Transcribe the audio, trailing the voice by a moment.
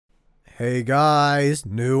Hey guys,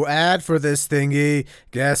 new ad for this thingy.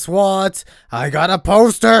 Guess what? I got a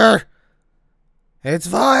poster! It's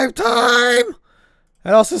vibe time!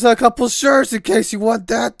 I also saw a couple shirts in case you want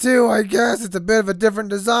that too, I guess. It's a bit of a different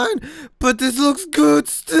design, but this looks good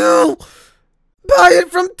still! Buy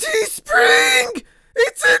it from Teespring!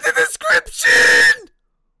 It's in the description!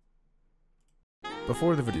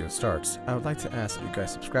 Before the video starts, I would like to ask that you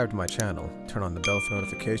guys subscribe to my channel, turn on the bell for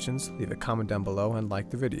notifications, leave a comment down below, and like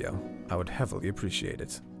the video. I would heavily appreciate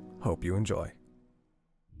it. Hope you enjoy.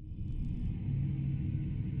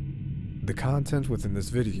 The content within this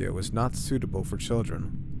video is not suitable for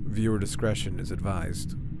children. Viewer discretion is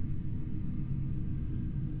advised.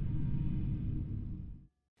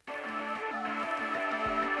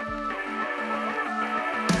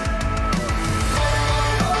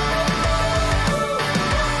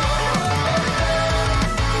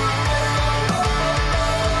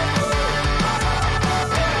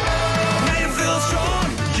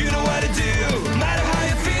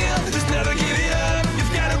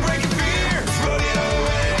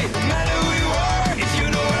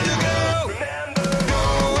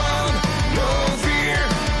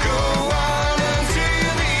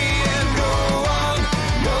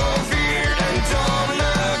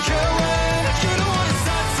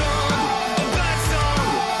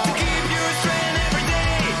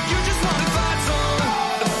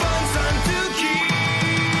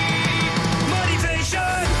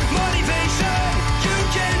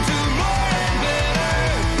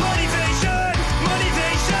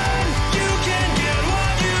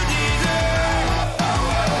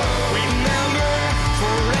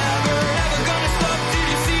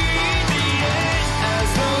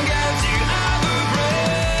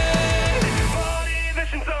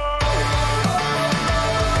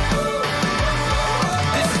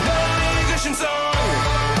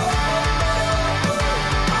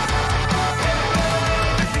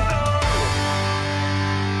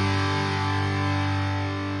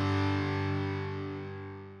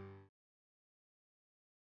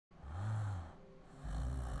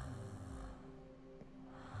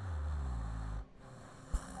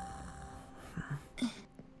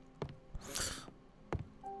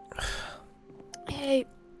 Hey,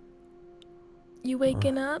 you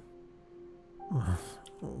waking up?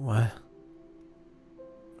 What?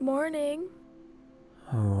 Morning.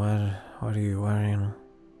 What are you wearing?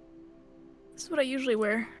 This is what I usually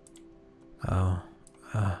wear. Oh,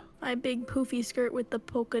 My big poofy skirt with the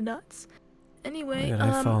polka dots. Anyway, did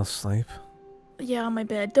I fall asleep? Yeah, on my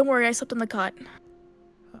bed. Don't worry, I slept on the cot.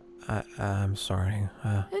 I'm sorry.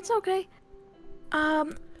 It's okay.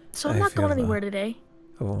 So I'm not going anywhere today.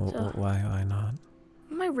 Why not?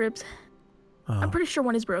 My ribs. Oh. I'm pretty sure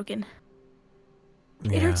one is broken.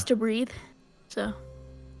 Yeah. It hurts to breathe. So,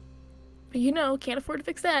 you know, can't afford to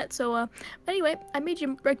fix that. So, anyway, I made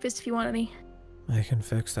you breakfast if you want any. I can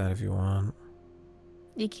fix that if you want.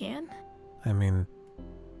 You can? I mean,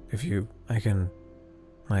 I can,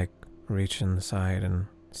 like, reach inside and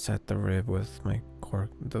set the rib with my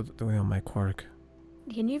cork, the wheel on my cork.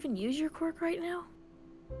 Can you even use your cork right now?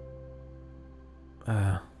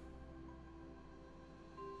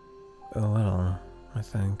 A little, I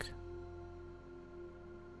think.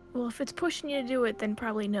 Well, if it's pushing you to do it, then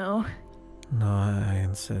probably no. No, I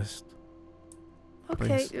insist.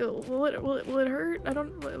 Okay, Please. will it hurt? I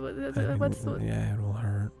don't. What's the? Yeah, it will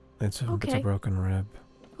hurt. It's a Okay. broken rib.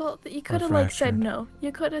 Well, you could have like said no.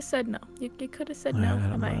 You could have said no. You could have said no.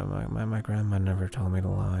 My grandma never told me to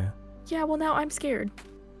lie. Yeah, well now I'm scared.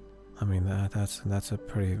 I mean that's a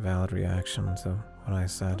pretty valid reaction to what I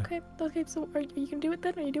said. Okay. So are you gonna do it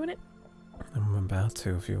then? Are you doing it? I'm about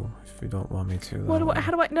to if you don't want me to.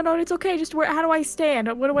 How do I? No, it's okay. Just how do I stand?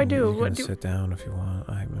 What do I do? You can sit down if you want.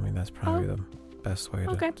 I mean that's probably the best way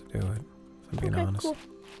to do it. If I'm being honest.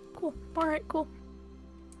 Cool. All right, cool.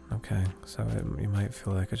 Okay, so you might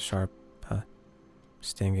feel like a sharp,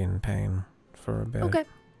 stinging pain for a bit. Okay.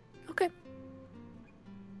 Okay,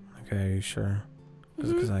 are you sure?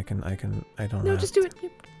 Because I don't. No, just do it.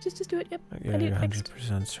 Yep. Just do it. Yep. Yeah, you're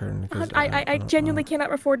 100% certain. Because I genuinely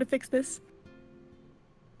cannot afford to fix this.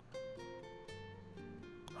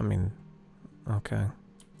 I mean, okay.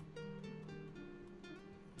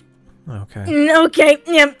 Okay. Okay.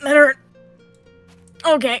 Yep. That hurt.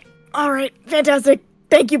 Okay. All right. Fantastic.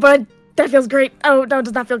 Thank you, bud. That feels great. Oh no, it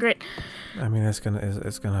does not feel great. I mean, it's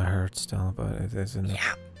gonna hurt still, but it's in the.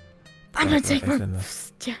 Yeah. I'm gonna take more. Yeah.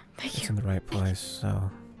 Thank you. It's in the right place.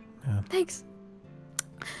 So, yeah. Thanks.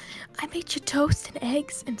 I made you toast and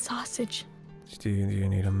eggs and sausage. Do you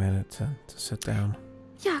need a minute to sit down?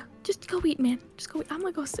 Yeah, just go eat, man. Just go eat. I'm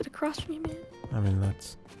gonna go sit across from you, man. I mean,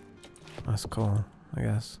 that's cool, I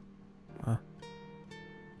guess.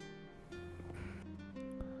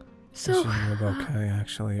 So, is your rib okay,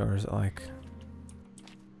 actually, or is it like,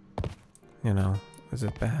 you know, is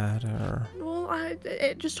it bad, or? well,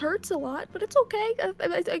 it just hurts a lot, but it's okay.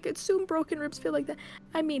 I assume broken ribs feel like that.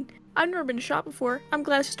 I mean, I've never been shot before. I'm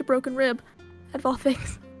glad it's just a broken rib, out of all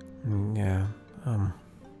things. Yeah,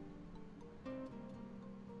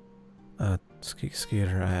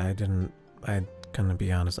 Skeeter, I'm gonna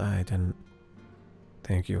be honest, I didn't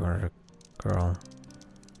think you were a girl.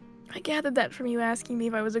 I gathered that from you asking me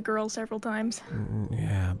if I was a girl several times.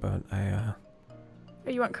 Yeah, but Are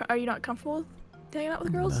you not comfortable with hanging out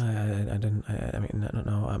with girls? I didn't, I mean,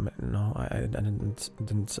 no, I didn't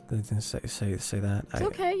say that. It's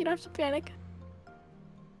okay, you don't have to panic.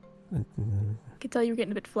 I can tell you were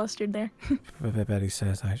getting a bit flustered there. Betty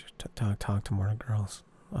says I should talk to more girls.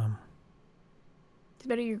 Is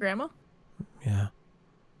Betty your grandma? Yeah.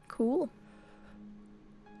 Cool.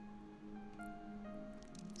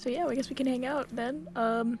 So yeah, I guess we can hang out then.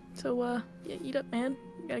 Yeah, eat up, man.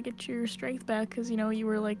 You gotta get your strength back, because, you know, you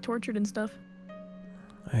were, like, tortured and stuff.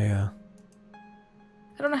 I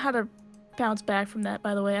don't know how to bounce back from that,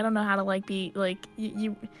 by the way. I don't know how to, like, be, like,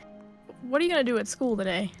 you... What are you gonna do at school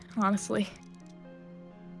today, honestly?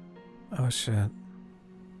 Oh, shit.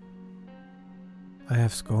 I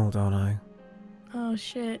have school, don't I? Oh,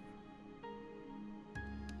 shit.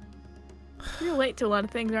 You're late to a lot of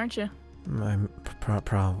things, aren't you? I'm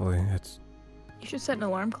probably. It's. You should set an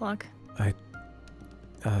alarm clock.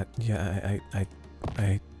 Yeah, I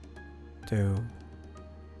do.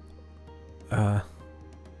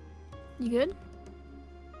 You good?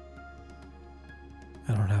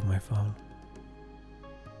 I don't have my phone.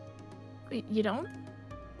 You don't?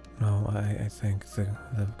 No, I think the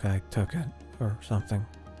guy took it or something.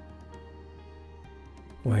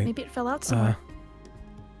 Wait. Maybe it fell out somewhere.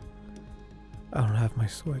 I don't have my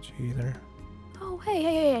Switch either. Oh,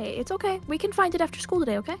 hey, it's okay. We can find it after school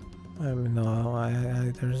today, okay?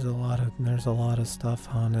 No, there's a lot of stuff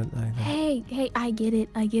on it. Hey, I get it.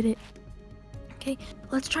 Okay,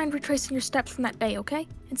 let's try and retrace your steps from that bay, okay?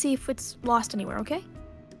 And see if it's lost anywhere, okay?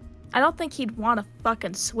 I don't think he'd want a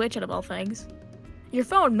fucking Switch out of all things. Your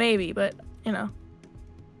phone, maybe, but, you know.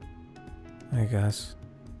 I guess.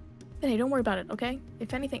 But hey, don't worry about it, okay?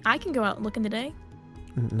 If anything, I can go out and look in the day.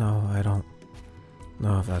 No, I don't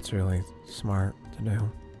know if that's really smart to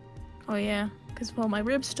do. Oh, yeah, because, well, my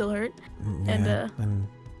ribs still hurt. Yeah, and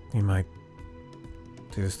he might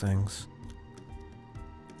do things.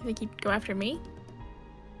 You think he'd go after me?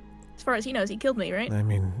 As far as he knows, he killed me, right? I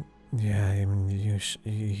mean, yeah, I mean,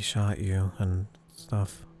 he shot you and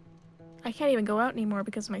stuff. I can't even go out anymore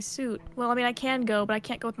because of my suit. Well, I mean, I can go, but I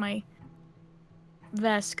can't go with my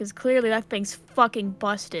vest, because clearly that thing's fucking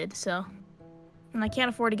busted, so... And I can't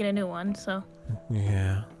afford to get a new one, so...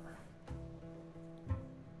 Yeah.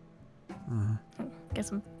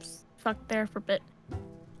 Guess I'm fucked there for a bit.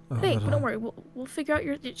 Oh, Hey, but don't worry, we'll figure out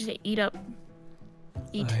your... Just eat up.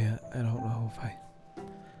 Eat. I don't know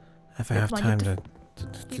if I have time to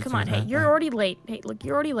Come on, hey, you're already late. Hey, look,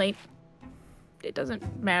 you're already late. It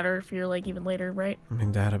doesn't matter if you're, like, even later, right? I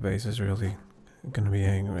mean, database is really gonna be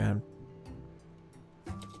angry at.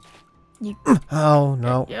 You... Oh,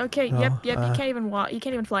 no. Okay, no, yep, you can't even walk. You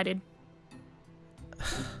can't even fly, dude.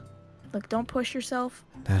 Look, don't push yourself.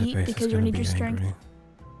 Eat because you need your strength.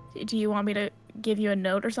 Do you want me to give you a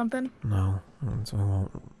note or something? No, so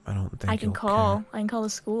I don't think I can call. I can call the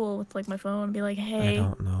school with, like, my phone and be like, hey. I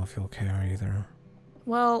don't know if you'll care either.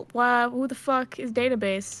 Well, who the fuck is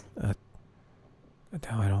database? I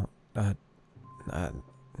don't.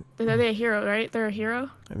 They're a hero, right? They're a hero?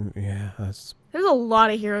 Yeah, that's... There's a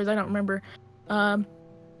lot of heroes I don't remember.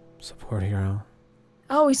 Support hero.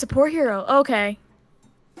 Oh, he's support hero. Okay.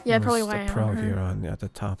 Yeah, probably why I haven't pro heard. hero at the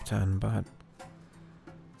top 10, but...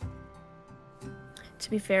 To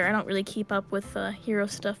be fair, I don't really keep up with hero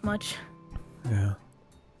stuff much. Yeah.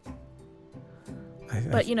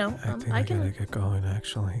 But, you know, I can... gotta get going,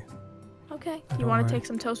 actually. Okay. You want to take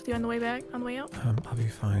some toast with you on the way back, on the way out? I'll be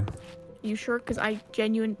fine. You sure? Because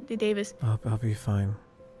Davis. I'll be fine.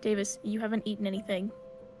 Davis, you haven't eaten anything.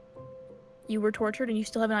 You were tortured and you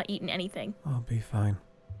still have not eaten anything. I'll be fine.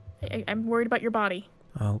 I'm worried about your body.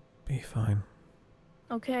 I'll be fine.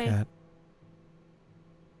 Okay. Cat.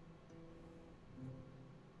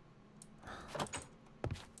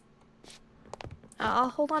 I'll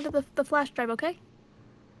hold on to the flash drive, okay?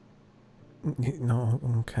 No,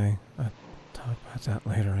 okay. I'll talk about that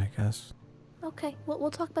later, I guess. Okay,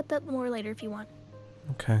 we'll talk about that more later if you want.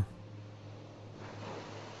 Okay.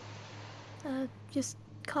 Just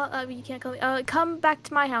call, you can't call me. Come back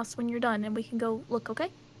to my house when you're done and we can go look,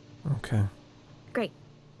 okay? Okay. Great.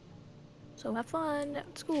 So have fun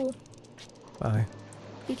at school. Bye.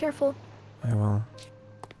 Be careful. I will.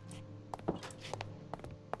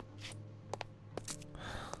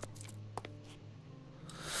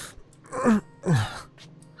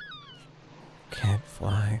 Can't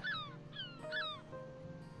fly.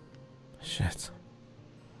 Shit.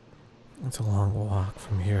 It's a long walk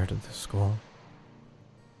from here to the school.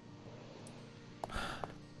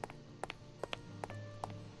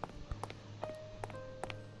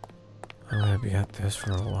 I'm gonna be at this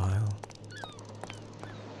for a while.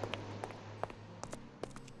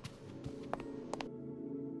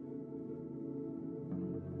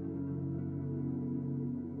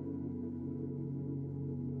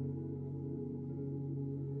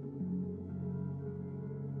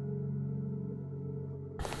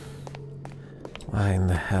 Why in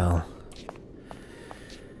the hell?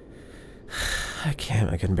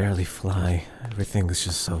 I can barely fly. Everything's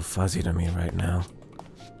just so fuzzy to me right now.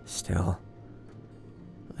 Still.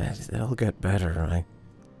 It'll get better, I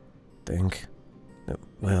think. It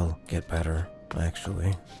will get better,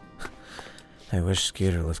 actually. I wish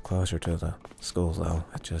Skeeter was closer to the school, though.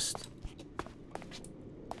 It just...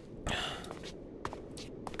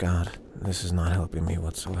 God, this is not helping me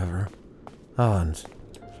whatsoever. Oh, and...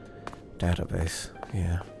 database.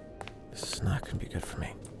 Yeah. This is not gonna be good for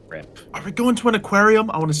me. Rip. Are we going to an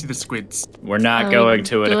aquarium? I want to see the squids. We're not going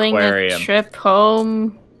to an aquarium. Doing a trip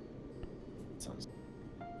home.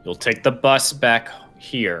 You'll take the bus back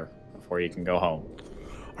here before you can go home.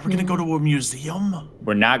 Are we going to go to a museum?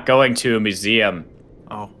 We're not going to a museum.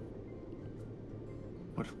 Oh.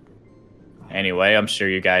 What? Anyway, I'm sure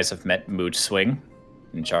you guys have met Mood Swing,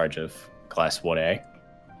 in charge of Class 1A.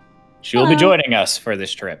 She will be joining us for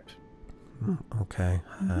this trip. Okay,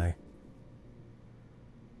 hi.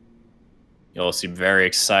 You all seem very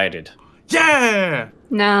excited. Yeah!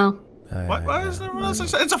 No. Why is everyone else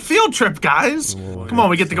excited? It's a field trip, guys! Come on,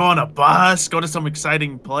 we get to go on a bus, go to some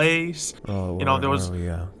exciting place. Oh, you know, there was...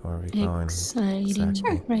 where are we going? Exciting.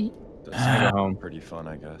 Exactly. Sure, right. Go home. Pretty fun,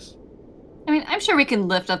 I guess. I mean, I'm sure we can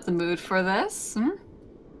lift up the mood for this. Hmm?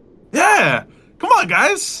 Yeah! Come on,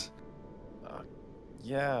 guys!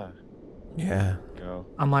 Yeah. Yeah. Go.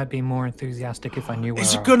 I might be more enthusiastic if I knew where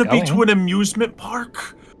Is I it was gonna be going. to an amusement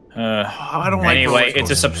park? I don't like Anyway, roller it's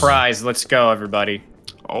a surprise. Let's go, everybody.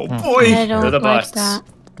 Oh Hmm. boy! I don't the like bus. that.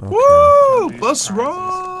 Okay. Woo! Bus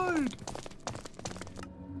ride!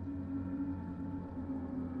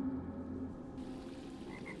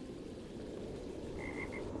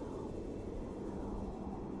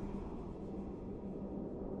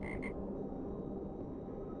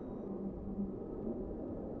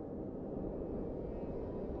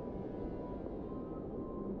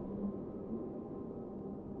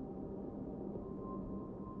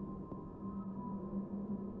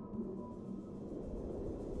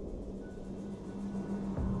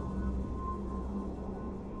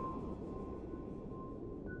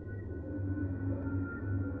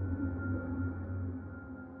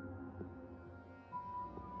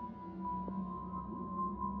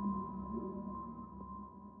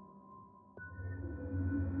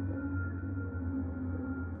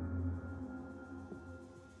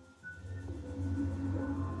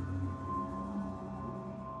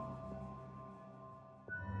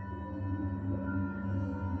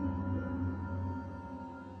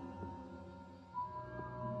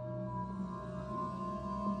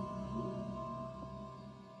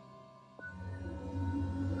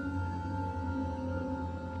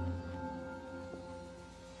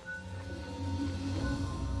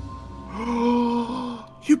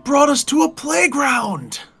 You brought us to a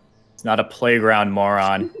playground! It's not a playground,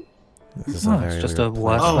 moron. This is No, very it's just a weird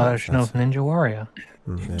worse place. version of Ninja Warrior.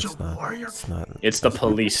 It's Ninja not. Warrior. It's not. It's the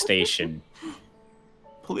police station.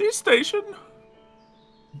 Police station?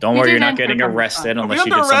 Don't We worry, did you're not enter getting from- arrested Are we unless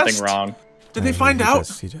you under did something arrest? wrong. Did they find out?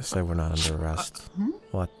 He just said we're not under arrest.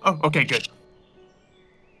 What? Oh, okay, good.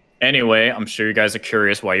 Anyway, I'm sure you guys are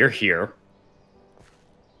curious why you're here.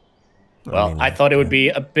 Well, mean, I thought it would be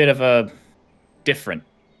a bit of a different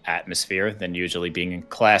atmosphere than usually being in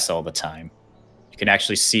class all the time. You can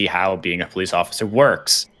actually see how being a police officer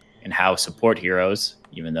works and how support heroes,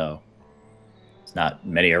 even though there's not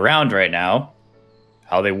many around right now,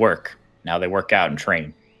 how they work, and how they work out and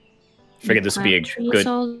train. Figured this would be a Trees good...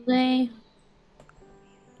 all day.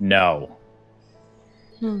 No.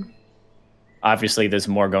 Hmm. Obviously, there's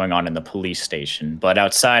more going on in the police station, but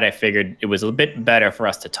outside I figured it was a bit better for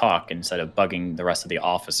us to talk instead of bugging the rest of the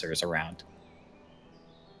officers around.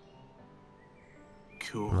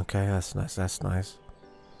 Cool. Okay, that's nice. That's nice.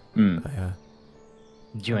 Hmm.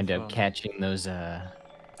 Did you end up catching those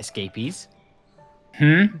escapees?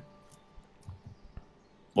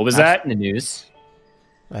 What was I've that? seen the news.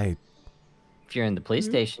 I If you're in the police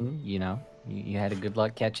station, you know, you had a good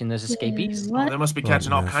luck catching those escapees. Oh, they must be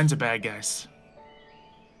catching all kinds of bad guys.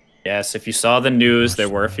 Yes, if you saw the news, there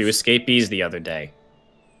were a few escapees the other day.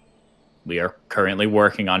 We are currently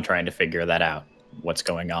working on trying to figure that out. What's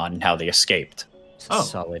going on and how they escaped. It's a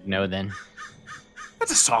solid no, then.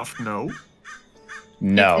 That's a soft no.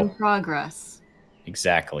 No. It's in progress.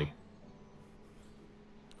 Exactly.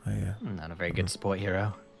 Not a very good support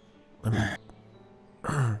hero.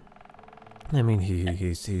 I mean,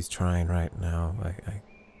 he's trying right now. I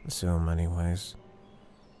assume, anyways.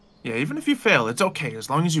 Yeah, even if you fail, it's okay as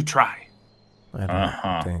long as you try. I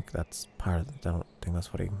don't think that's part of. I don't think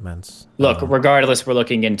that's what he meant. Look, regardless, we're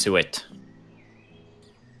looking into it.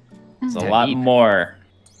 There's a lot more.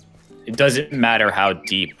 It doesn't matter how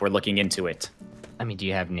deep. We're looking into it. I mean, do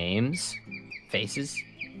you have names? Faces?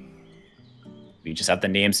 We just have the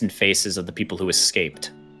names and faces of the people who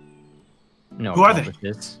escaped. No, who are they?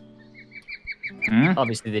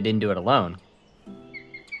 Obviously, they didn't do it alone.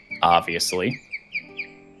 Obviously.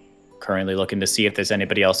 Currently looking to see if there's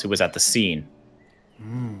anybody else who was at the scene.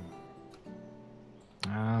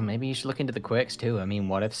 Maybe you should look into the quirks, too. I mean,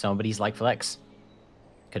 what if somebody's like Flex?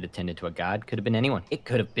 Could have tended to a god. Could have been anyone. It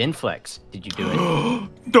could have been Flex. Did you do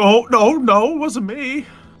it? No, it wasn't me.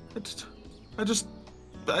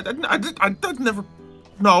 I never.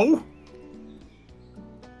 No.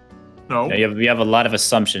 No. Now, you have a lot of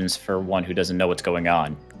assumptions for one who doesn't know what's going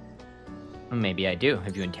on. Maybe I do.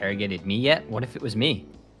 Have you interrogated me yet? What if it was me?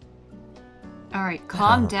 All right,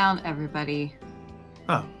 calm down, everybody.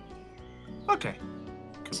 Oh. Okay.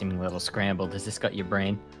 Seeming a little scrambled. Has this got your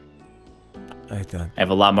brain? I have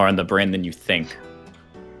a lot more on the brain than you think.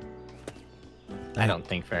 I don't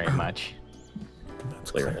think very much.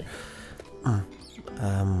 Clearly.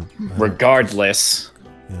 Regardless,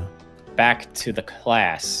 back to the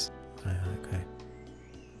class. Okay.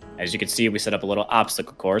 As you can see, we set up a little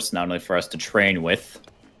obstacle course, not only for us to train with,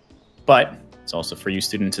 but it's also for you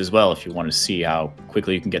students as well, if you want to see how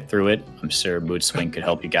quickly you can get through it. I'm sure Mood Swing could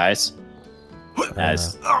help you guys.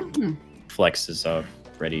 As Flex is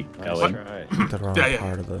already going. The wrong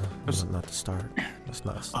part of the... Not the start. That's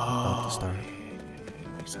not the start.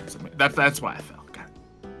 Makes sense. That's why I fell. Okay.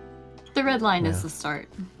 The red line is the start.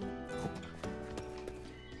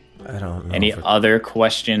 I don't know. Any other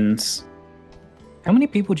questions? How many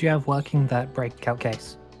people do you have working that breakout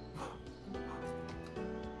case?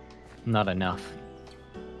 Not enough.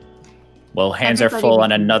 Well, hands are full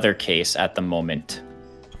on another case at the moment.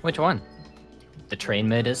 Which one? The train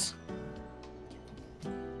murders?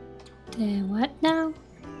 The what now?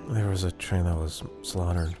 There was a train that was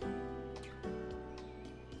slaughtered.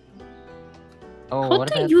 Oh, How what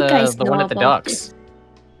do about you guys the know one at the about docks?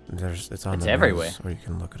 It's on It's the everywhere. news, or you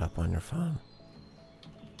can look it up on your phone.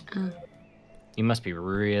 You must be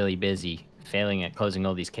really busy, failing at closing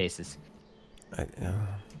all these cases.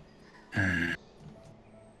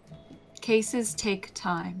 Cases take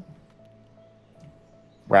time.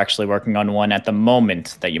 We're actually working on one at the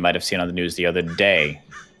moment that you might have seen on the news the other day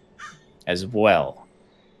as well.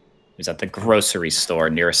 It was at the grocery store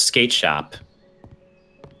near a skate shop.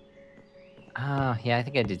 Yeah, I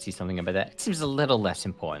think I did see something about that. It seems a little less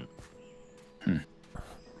important. I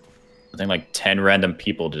think like 10 random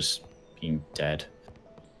people just being dead.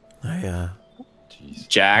 Jeez.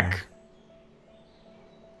 Jack.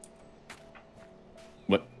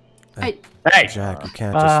 What? Hey, Jack, you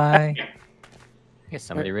can't Bye. I guess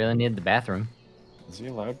somebody really needed the bathroom. Is he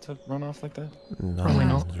allowed to run off like that? No, Probably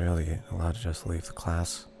one's not. really allowed to just leave the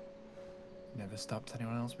class. Never stopped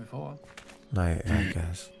anyone else before. I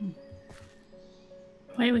guess.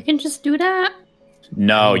 Wait, we can just do that?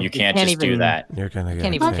 No, you can't just do even- that. You're gonna get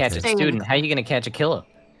Can't even catch a tickets. student. How are you going to catch a killer?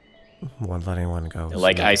 Won't let anyone go.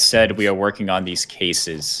 Like I said, we are working on these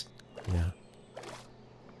cases. Yeah.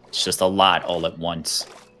 It's just a lot all at once.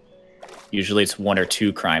 Usually it's 1 or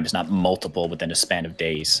 2 crimes, not multiple within a span of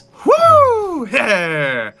days. Woo!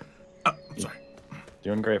 Yeah! Oh, sorry.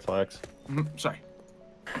 Doing great, Flex. Sorry.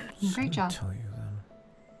 great job. Tell you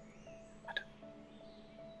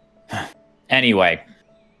then. Anyway,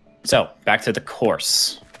 so back to the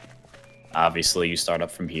course. Obviously, you start up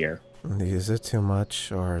from here. Is it too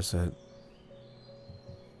much, or is it?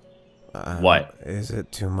 What? Is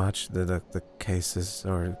it too much? The cases,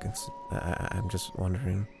 or I'm just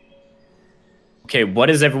wondering. Okay, what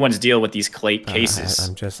is everyone's deal with these cases?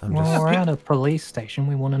 I'm just. Well, we're at a police station.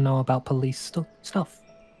 We want to know about police stuff.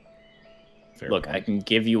 Look, I can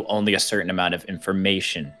give you only a certain amount of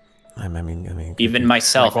information. I mean, Even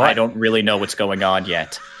myself, I don't really know what's going on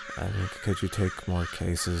yet. I mean, could you take more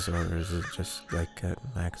cases, or is it just like at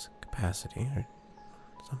max capacity or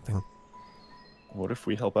something? What if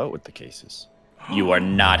we help out with the cases? You are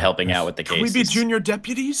not helping out with the Can cases. we be junior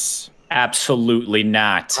deputies? Absolutely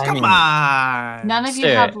not. Come on. None of you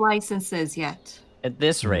Sir. have licenses yet. At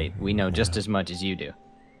this rate, we know just as much as you do.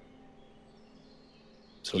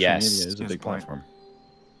 Social Yes. media is a Yes, big point. platform.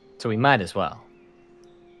 So we might as well.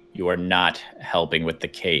 You are not helping with the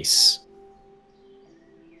case.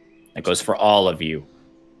 That goes for all of you.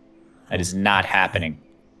 That is not happening.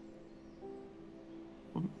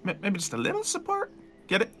 Maybe just a little support?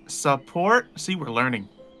 Get it? Support? See, we're learning.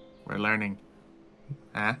 We're learning.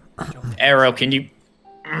 Huh? Arrow, can you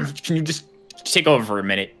just take over for a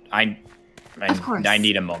minute? Of course. I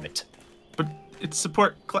need a moment. But it's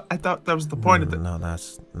support. I thought that was the point of the... No,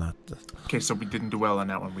 that's not the... Okay, so we didn't do well on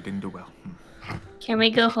that one. We didn't do well. Can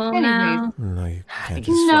we go home Anyways. now? No, you can't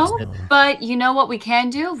just... No, but you know what we can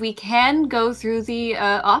do? We can go through the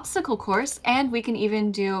obstacle course, and we can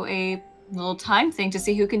even do a little time thing to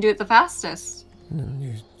see who can do it the fastest.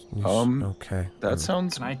 Okay. That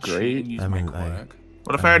sounds Can I cheat great. and use I my mean, quirk?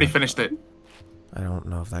 What if I already finished it? I don't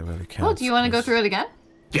know if that really counts. Well, do you want to go through it again?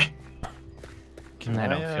 Yeah. I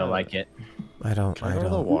don't feel like it. I don't. Can I go to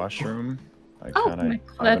the washroom? I Oh, kinda, My I've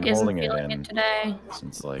clerk been isn't holding it feeling in it today.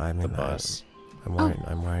 since like I mean, the bus. I'm wearing.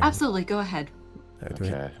 I'm wearing. Absolutely, go ahead. Do we-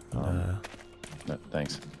 Okay. No,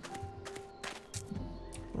 thanks.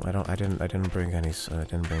 I don't. I didn't bring any. I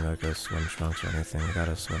didn't bring like a swim trunks or anything. I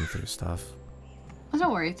gotta swim through stuff. Oh,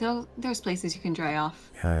 don't worry, there's places you can dry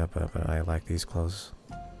off. Yeah, but I like these clothes.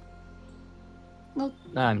 Well,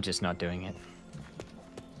 I'm just not doing it.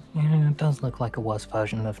 Yeah, it does look like a worse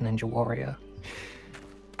version of Ninja Warrior.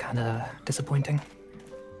 Kinda disappointing.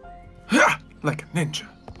 Yeah, like a ninja.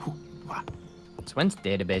 Ooh, wow. So when's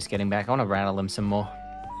database getting back? I want to rattle him some more.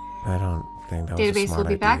 I don't think that was a database smart will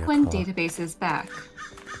be back idea, when Cole. database is back.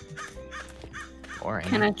 Boring.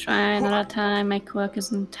 Can I try another time? My quirk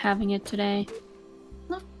isn't having it today.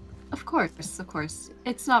 Of course, of course.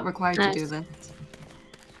 It's not required to do Nice. this.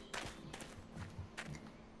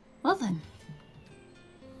 Well then.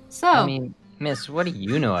 So, I mean, Miss, what do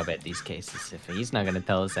you know about these cases? If he's not going to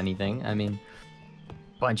tell us anything, I mean,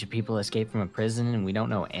 a bunch of people escaped from a prison and we don't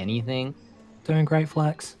know anything. Doing great,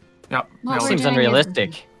 Flex. Yep. What no, we're Seems doing is-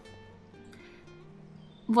 unrealistic.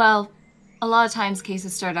 well, a lot of times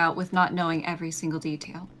cases start out with not knowing every single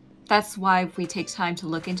detail. That's why we take time to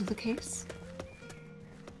look into the case.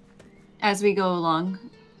 As we go along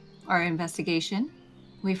our investigation,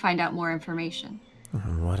 we find out more information.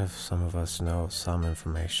 What if some of us know some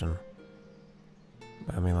information?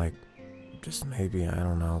 I mean, like, just maybe, I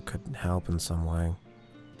don't know, could help in some way.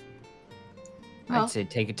 Well, I'd say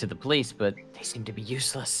take it to the police, but they seem to be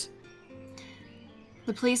useless.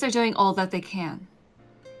 the police are doing all that they can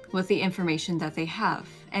with the information that they have,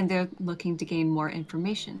 and they're looking to gain more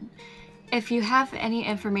information. If you have any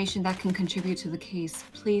information that can contribute to the case,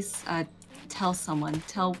 please tell someone.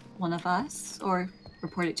 Tell one of us, or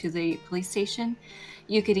report it to the police station.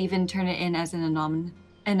 You could even turn it in as an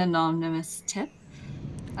anonymous tip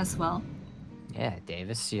as well. Yeah,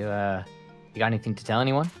 Davis, you got anything to tell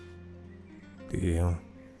anyone? Do you?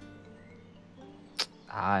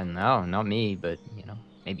 No, not me, but, you know,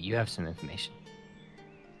 maybe you have some information.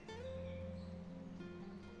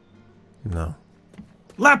 No.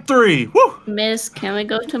 Lap 3! Woo! Miss, can we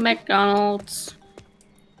go to McDonald's?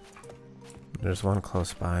 There's one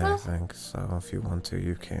close by, I think, so if you want to,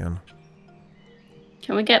 you can.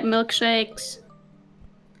 Can we get milkshakes?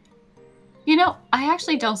 You know, I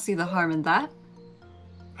actually don't see the harm in that.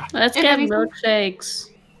 Let's If get anything- milkshakes.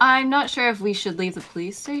 I'm not sure if we should leave the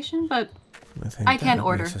police station, but think I can database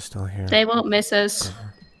order. is still here. They won't miss us.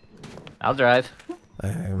 I'll drive.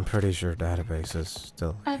 I'm pretty sure database is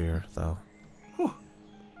still here, though.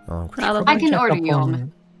 Probably I can Check order up you on-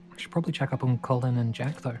 home. We should probably check up on Colin and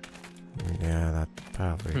Jack, though. Yeah, that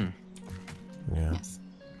probably. Yeah. Yes.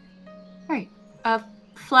 Alright.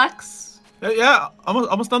 Flex. Yeah,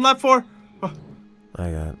 almost done lap 4. Oh,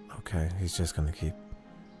 Okay, he's just gonna keep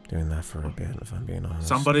doing that for a bit, if I'm being honest.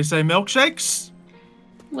 somebody say milkshakes?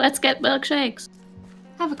 Let's get milkshakes.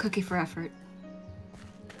 Have a cookie for effort.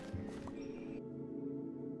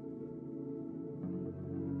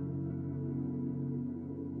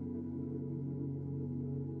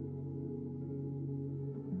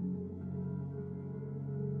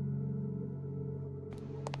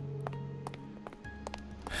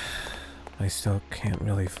 I still can't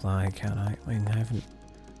really fly, can I? I mean, I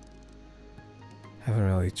haven't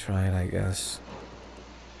really tried, I guess.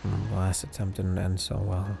 The last attempt didn't end so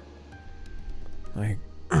well. Well,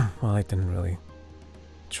 I didn't really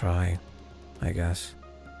try, I guess.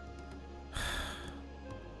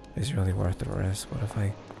 Is it really worth the risk?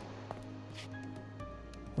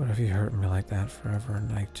 What if he hurt me like that forever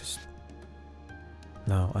and I just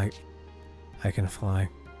No, I can fly.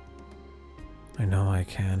 I know I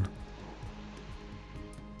can.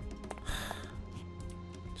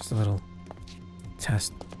 Just a little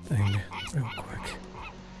test thing real quick.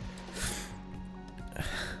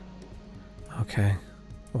 Okay.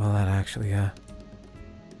 Well, that actually,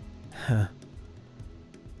 huh.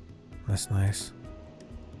 That's nice.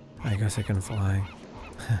 I guess I can fly.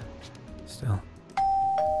 Still.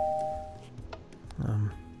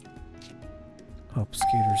 Hope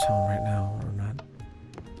Skeeter's home right now, or not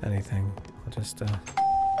anything. I'll just,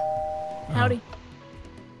 Howdy.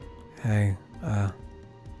 Hey,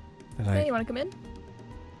 did Hey, you wanna come in?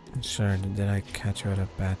 Sure, did I catch you at a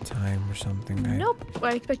bad time or something? Nope.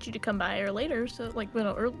 Well, I expect you to come by or later, so, like,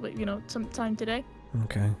 sometime today.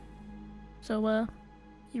 Okay. So,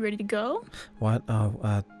 you ready to go? What?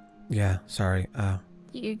 Oh, yeah, sorry,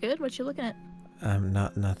 You good? What you looking at?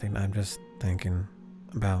 Nothing. I'm just thinking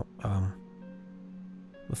about,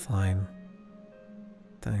 the flying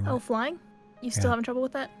thing. Oh, flying? You still having trouble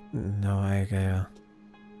with that? No, I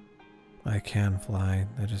can fly.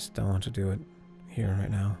 I just don't want to do it here right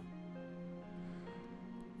now.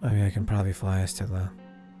 I mean, I can probably fly us to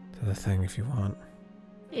the thing if you want.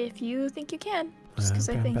 If you think you can. Just because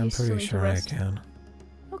I think I'm you still pretty need sure to I rest. can.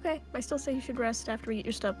 Okay, I still say you should rest after we get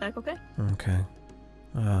your stuff back, okay? Okay.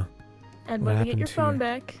 And what when we get happened your to phone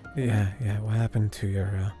back... Yeah, what happened to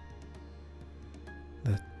your,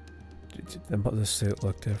 the suit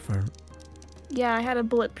looked different. Yeah, I had a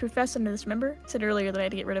bulletproof vest under this, remember? I said earlier that I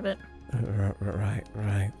had to get rid of it.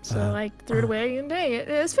 Right. So I threw it away, and hey,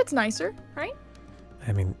 this fits nicer, right?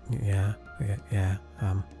 I mean, yeah.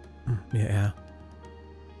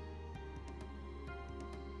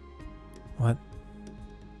 What?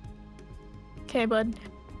 Okay, bud.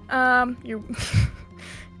 You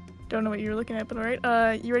don't know what you're looking at, but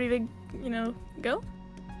alright. You ready to, go?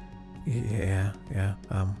 Yeah.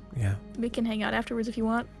 We can hang out afterwards if you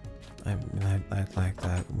want. I'd like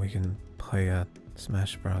that. We can play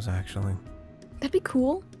Smash Bros. Actually. That'd be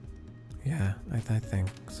cool. Yeah, I think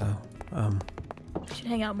so. We should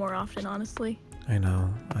hang out more often, honestly. I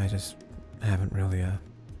know. I just haven't really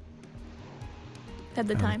Had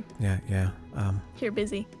the time. Yeah. You're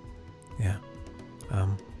busy. Yeah.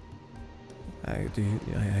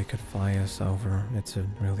 I could fly us over. It's a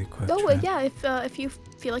really quick Oh, trip. yeah. If you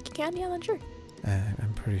feel like you can, yeah, then sure.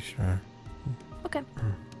 I'm pretty sure. Okay.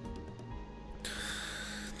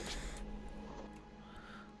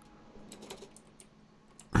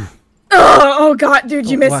 Oh God, dude,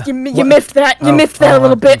 you missed. You miffed that. You miffed that a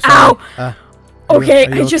little bit. Ow. Okay,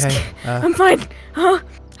 are you I just. okay? I'm fine. I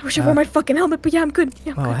wish I wore my fucking helmet, but yeah, I'm good.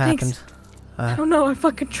 Yeah, I'm good. Happened? Thanks. I don't know. I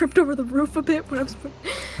fucking tripped over the roof a bit when I was.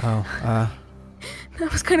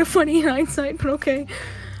 That was kind of funny in hindsight, but okay.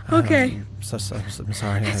 Okay. I'm sorry.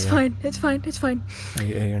 It's fine. It's fine. It's fine.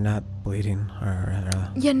 You're not bleeding, or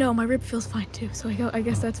Yeah, no, my rib feels fine too. So I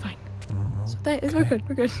guess that's fine. So we're good.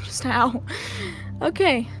 We're good. Just ow.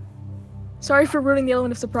 Okay. Sorry for ruining the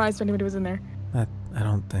element of surprise if anybody was in there. I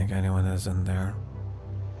don't think anyone is in there.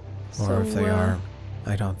 Or So, if they are,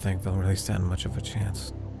 I don't think they'll really stand much of a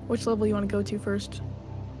chance. Which level you want to go to first?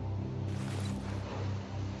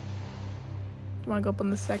 You want to go up on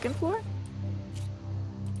the second floor?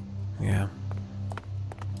 Yeah.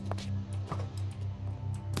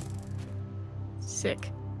 Sick.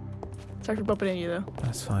 Sorry for bumping into you though.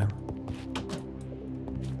 That's fine.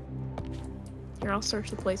 Here, I'll search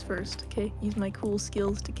the place first, okay? Use my cool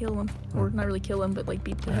skills to kill him. Or not really kill him, but like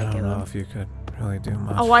beat the heck out of him. I don't know if you could really do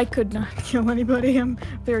much. Oh, I could not kill anybody. I'm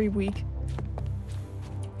very weak.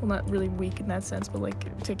 Well, not really weak in that sense, but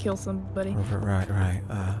like to kill somebody. Right.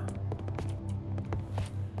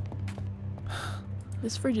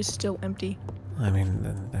 This fridge is still empty. I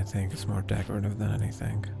mean, I think it's more decorative than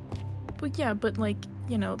anything. But yeah, but like,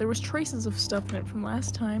 there was traces of stuff in it from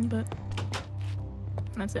last time, but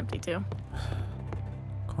that's empty too.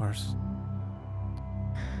 Of course.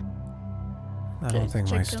 I don't think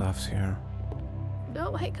my stuff's here.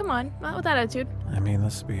 Oh, hey, come on. Not with that attitude. I mean,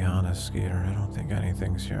 let's be honest, Skeeter. I don't think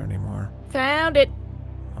anything's here anymore. Found it.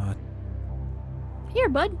 What? Here,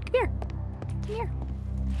 bud. Come here. Come here.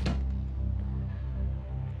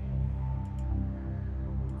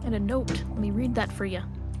 And a note. Let me read that for you.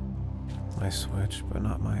 My Switch, but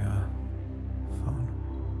not my, phone.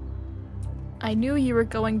 I knew you were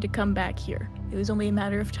going to come back here. It was only a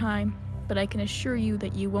matter of time, but I can assure you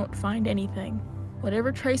that you won't find anything.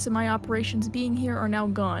 Whatever trace of my operations being here are now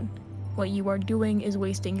gone. What you are doing is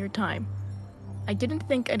wasting your time. I didn't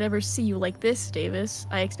think I'd ever see you like this, Davis.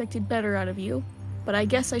 I expected better out of you, but I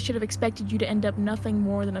guess I should have expected you to end up nothing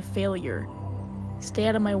more than a failure. Stay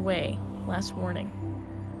out of my way. Last warning.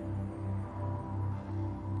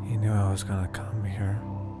 He knew I was gonna come here.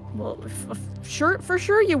 Well, for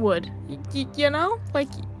sure you would. You know, like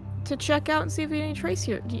to check out and see if there's any trace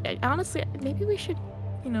here. Honestly, maybe we should,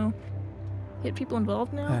 you know, get people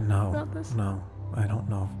involved now about this. No, I don't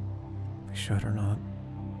know if we should or not.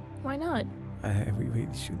 Why not? We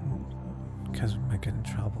shouldn't, because we might get in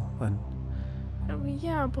trouble. And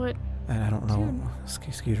yeah, but. And I don't know.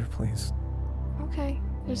 Dude. Skeeter, please. Okay,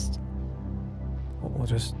 just. We'll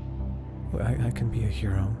just. I can be a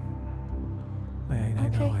hero. I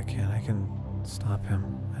know I can. I can stop him.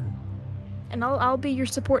 And I'll be your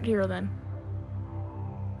support hero then.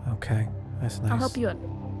 Okay, that's nice. I'll help you out.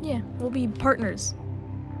 Yeah, we'll be partners.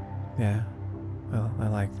 Yeah, well, I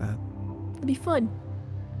like that. It'll be fun.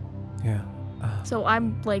 Yeah. So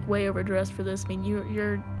I'm like way overdressed for this. I mean,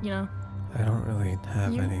 you're you know. I don't really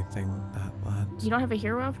have anything that much. You don't have a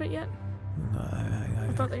hero outfit yet? No,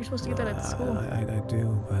 I thought that you're supposed to get that at school. I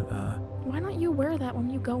do, but why don't you wear that when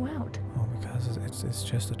you go out? Well, because it's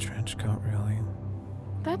just a trench coat, really.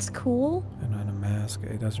 That's cool. And a mask.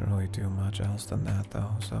 It doesn't really do much else than that,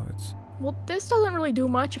 though. So it's. Well, this doesn't really do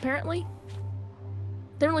much, apparently.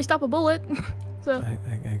 Didn't really stop a bullet. So.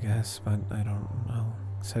 I guess, but I don't know.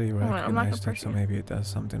 It said he recognized it, so maybe it does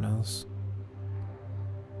something else.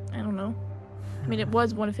 I don't know. I mean, it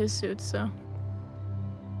was one of his suits, so.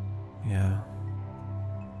 Yeah.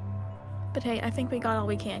 But hey, I think we got all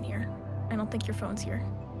we can here. I don't think your phone's here.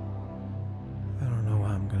 I don't know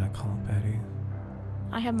how I'm gonna call Betty.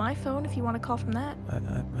 I have my phone if you want to call from that.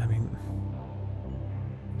 I mean.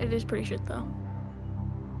 It is pretty shit, though.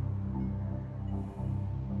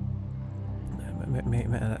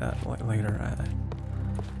 Later.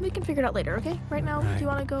 We can figure it out later, okay? Right now, do you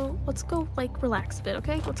want to go? Let's go, like, relax a bit,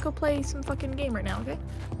 okay? Let's go play some fucking game right now, okay?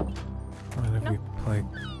 What if we play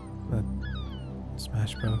the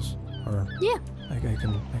Smash Bros? Or yeah, I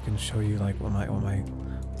can show you like what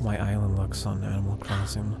my island looks on Animal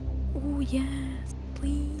Crossing. Oh yes,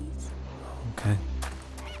 please. Okay.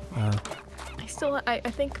 I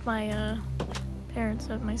think my parents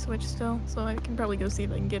have my Switch still, so I can probably go see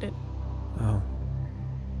if I can get it. Oh.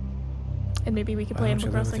 And maybe we could play Animal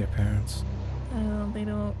Crossing. Why don't you live with your parents? Oh, they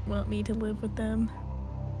don't want me to live with them.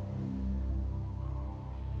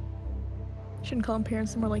 Shouldn't call them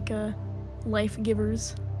parents, they're more like life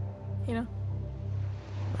givers, you know?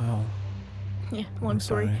 Oh. Yeah, long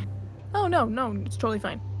story. Sorry. Oh no, it's totally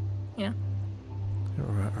fine. Yeah.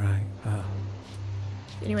 Right.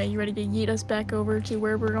 Anyway, you ready to yeet us back over to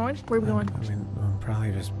where we're going? Where are we going? I mean, I'm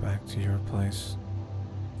probably just back to your place.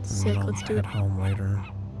 Sick, let's do it. Head home later.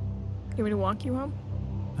 You want me to walk you home?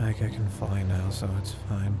 I can fly now, so it's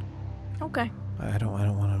fine. Okay. I don't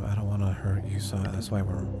want to hurt you, so that's why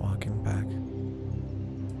we're walking back.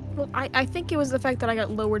 Well, I think it was the fact that I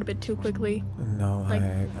got lowered a bit too quickly. No, like,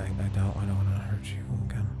 I don't want to hurt you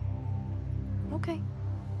again. Okay.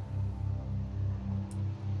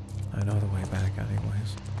 I know the way back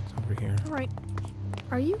anyways. It's over here. Alright.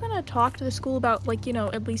 Are you gonna talk to the school about, like, you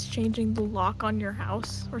know, at least changing the lock on your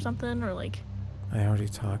house or something? Or, like... I already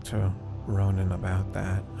talked to Ronan about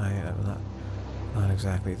that. Not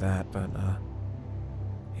exactly that, but,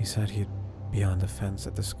 he said he'd be on the fence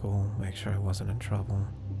at the school, make sure I wasn't in trouble.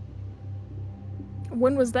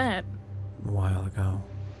 When was that? A while ago.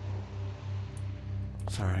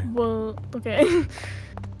 Sorry. Well, okay.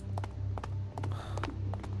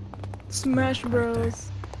 Smash Bros.